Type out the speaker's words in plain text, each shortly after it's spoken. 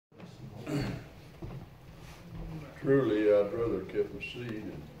Truly, I'd rather kept my seat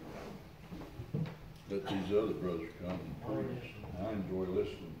and let these other brothers come and preach. I enjoy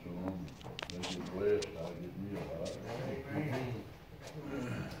listening to them. They get blessed. I get me a lot.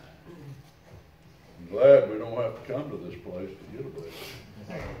 I'm glad we don't have to come to this place to get a blessing.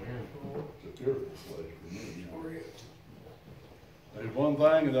 It's a beautiful place for me. There's one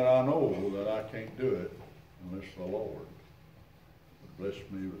thing that I know, that I can't do it unless the Lord would bless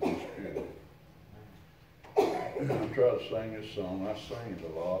me with His Spirit. I try to sing this song. I sing it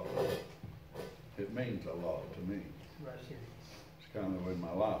a lot. It means a lot to me. It's kind of the way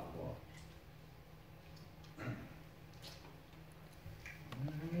my life was.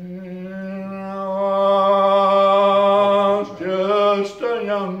 When I was just a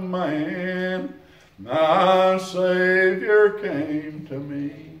young man, my Savior came to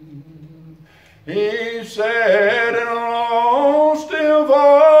me. He said in a low, still voice,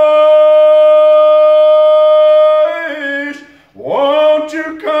 "Won't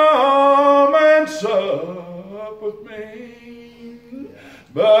you come and sup with me?"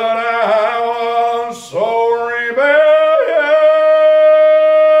 But I was so rebellious,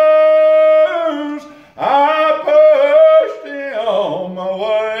 I pushed Him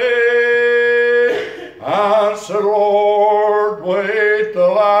away. I said, "Lord, wait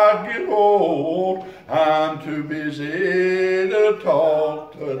till I get old. I'm too busy to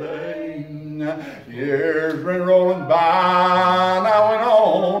talk today." Years been rolling by, and I went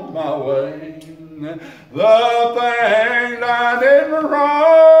on my way. The things I did were wrong,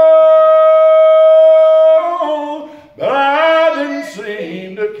 but I didn't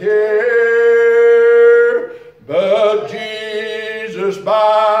seem to care. But Jesus,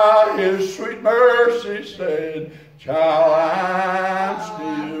 by His sweet mercy, said, "Child, I'm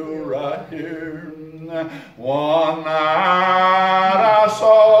still right here." One night I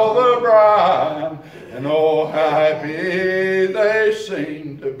saw the bride, and oh, how happy they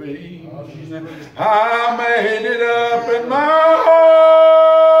seemed to be. I made it up in my heart,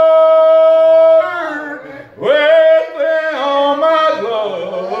 with them I'd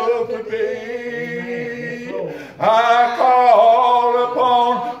love to be. I called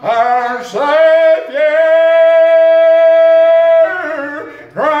upon our Savior,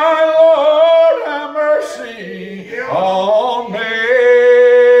 crying, "Lord, have mercy on me.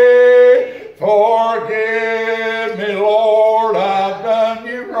 Forgive me, Lord, I've done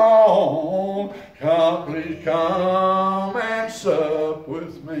you wrong. Please come and sup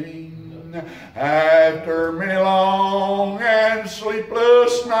with me." After many long and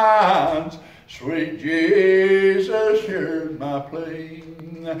sleepless nights, sweet Jesus heard my plea.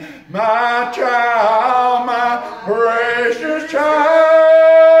 "My child, my precious child,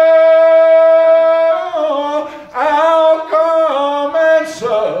 I'll come and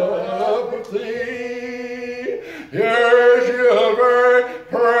sup with thee. Here's your very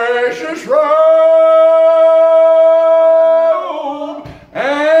precious robe,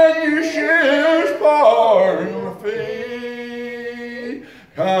 and your shoes for your feet.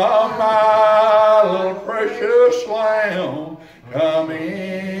 Come, my little precious lamb, come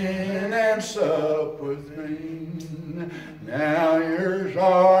in and sup with me." Now years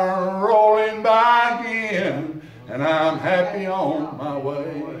are rolling by again, and I'm happy on my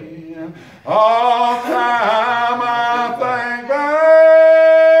way. All time I think back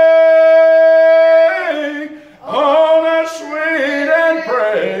on that sweet and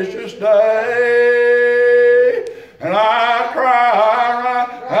precious day, and I cry right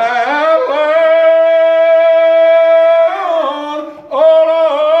out loud, "Oh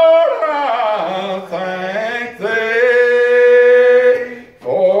Lord, I thank Thee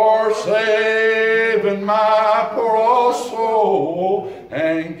for saving my poor lost soul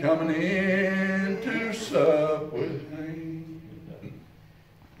and coming in to sup with me."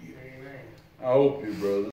 I hope you, brother.